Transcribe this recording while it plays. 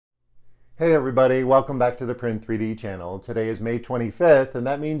Hey everybody, welcome back to the Print 3D channel. Today is May 25th, and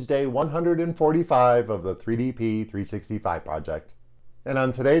that means day 145 of the 3DP 365 project. And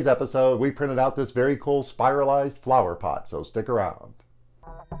on today's episode, we printed out this very cool spiralized flower pot, so stick around.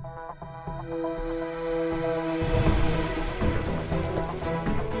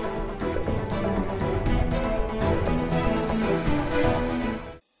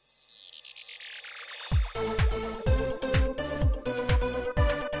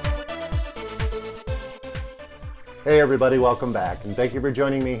 Hey everybody, welcome back, and thank you for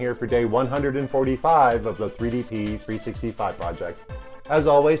joining me here for day 145 of the 3DP 365 project. As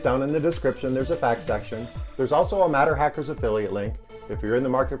always, down in the description there's a fact section. There's also a MatterHackers affiliate link. If you're in the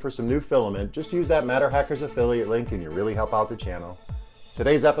market for some new filament, just use that MatterHackers affiliate link and you really help out the channel.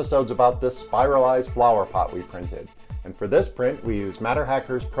 Today's episode's about this spiralized flower pot we printed. And for this print, we use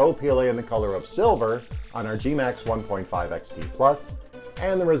MatterHackers PRO PLA in the color of silver on our gMax 1.5 XT Plus.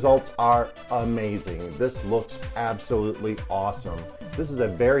 And the results are amazing. This looks absolutely awesome. This is a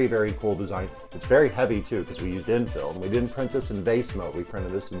very, very cool design. It's very heavy too because we used infill, and we didn't print this in Vase Mode. We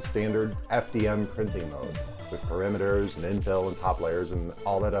printed this in standard FDM printing mode with perimeters and infill and top layers and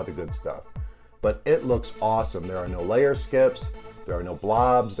all that other good stuff. But it looks awesome. There are no layer skips, there are no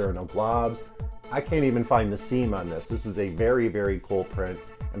blobs, there are no globs. I can't even find the seam on this. This is a very, very cool print.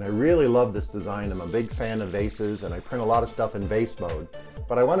 And I really love this design. I'm a big fan of vases, and I print a lot of stuff in Vase Mode.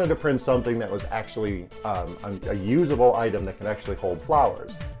 But I wanted to print something that was actually a usable item that can actually hold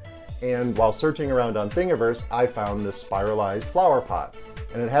flowers. And while searching around on Thingiverse, I found this spiralized flower pot,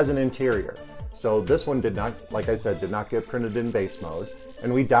 and it has an interior. So this one did not, like I said, did not get printed in Vase Mode.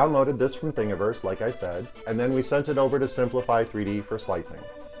 And we downloaded this from Thingiverse, like I said, and then we sent it over to Simplify 3D for slicing.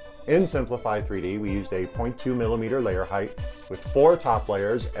 In Simplify 3D, we used a 0.2 millimeter layer height with 4 top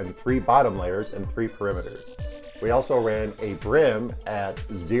layers and 3 bottom layers and 3 perimeters. We also ran a brim at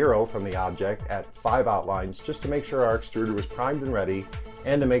 0 from the object at 5 outlines just to make sure our extruder was primed and ready,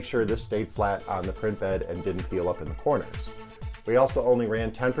 and to make sure this stayed flat on the print bed and didn't peel up in the corners. We also only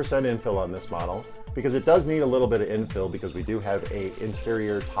ran 10% infill on this model because it does need a little bit of infill because we do have an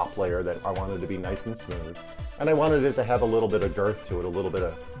interior top layer that I wanted to be nice and smooth. And I wanted it to have a little bit of girth to it, a little bit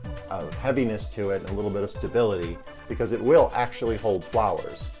of heaviness to it, and a little bit of stability because it will actually hold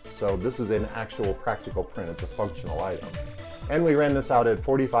flowers. So this is an actual practical print. It's a functional item. And we ran this out at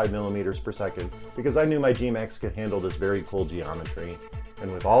 45 millimeters per second because I knew my gMax could handle this very cool geometry.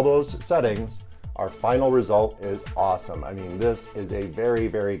 And with all those settings, our final result is awesome. I mean, this is a very,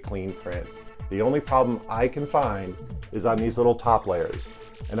 very clean print. The only problem I can find is on these little top layers.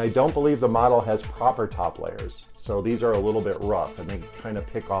 And I don't believe the model has proper top layers. So these are a little bit rough and they kind of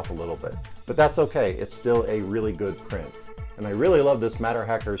pick off a little bit. But that's okay, it's still a really good print. And I really love this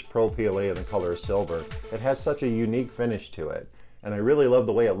MatterHackers PRO PLA in the color silver. It has such a unique finish to it. And I really love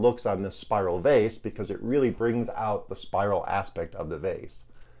the way it looks on this spiral vase because it really brings out the spiral aspect of the vase.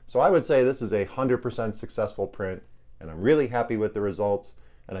 So I would say this is a 100% successful print, and I'm really happy with the results.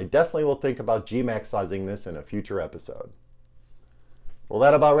 And I definitely will think about gMaxSizing this in a future episode. Well,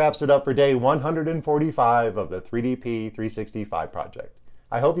 that about wraps it up for day 145 of the 3DP 365 project.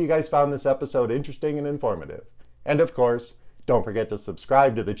 I hope you guys found this episode interesting and informative. And of course, don't forget to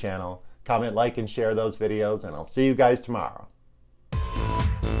subscribe to the channel, comment, like, and share those videos, and I'll see you guys tomorrow.